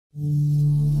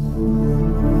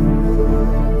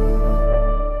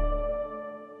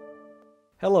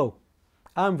Hello,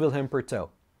 I'm Willy Pertot.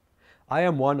 I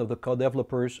am one of the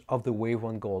co-developers of the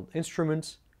WaveOne Gold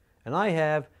instruments, and I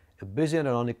have a busy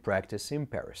analytic practice in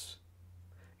Paris.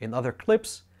 In other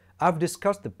clips, I've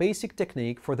discussed the basic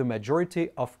technique for the majority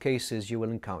of cases you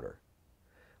will encounter.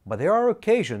 But there are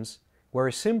occasions where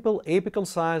a simple apical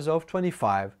size of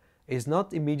 25 is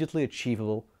not immediately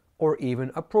achievable or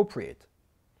even appropriate.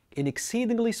 In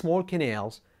exceedingly small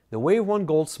canals, the WaveOne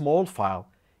Gold small file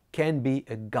can be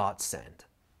a godsend.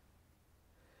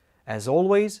 As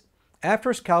always,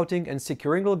 after scouting and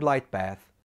securing the glide path,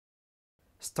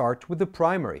 start with the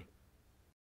primary.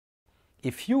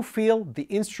 If you feel the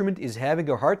instrument is having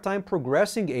a hard time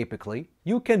progressing apically,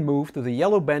 you can move to the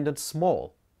yellow-banded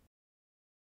small.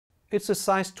 It's a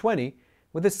size 20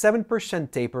 with a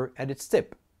 7% taper at its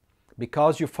tip.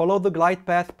 Because you follow the glide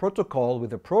path protocol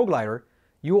with the Pro Glider,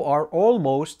 you are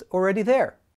almost already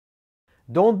there.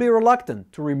 Don't be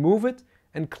reluctant to remove it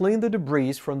and clean the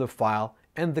debris from the file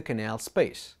and the canal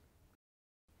space.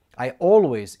 I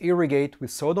always irrigate with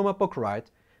sodium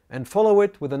hypochlorite and follow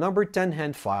it with a number 10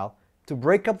 hand file to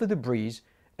break up the debris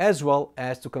as well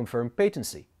as to confirm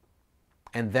patency.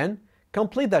 And then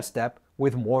complete that step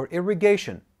with more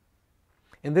irrigation.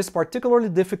 In this particularly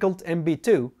difficult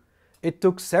MB2, it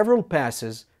took several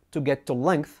passes to get to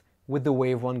length with the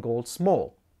WaveOne Gold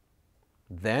Small.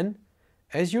 Then,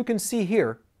 as you can see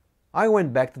here, I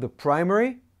went back to the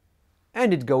primary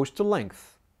and it goes to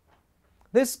length.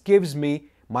 This gives me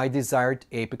my desired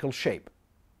apical shape.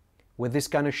 With this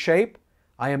kind of shape,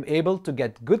 I am able to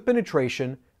get good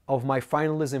penetration of my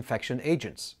final disinfection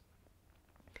agents.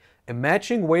 A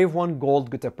matching WaveOne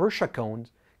Gold gutta-percha cone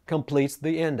completes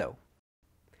the endo.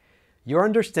 Your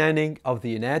understanding of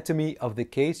the anatomy of the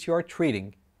case you are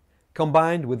treating,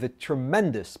 combined with the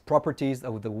tremendous properties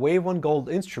of the WaveOne Gold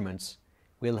instruments,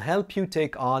 will help you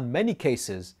take on many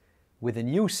cases with a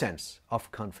new sense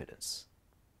of confidence.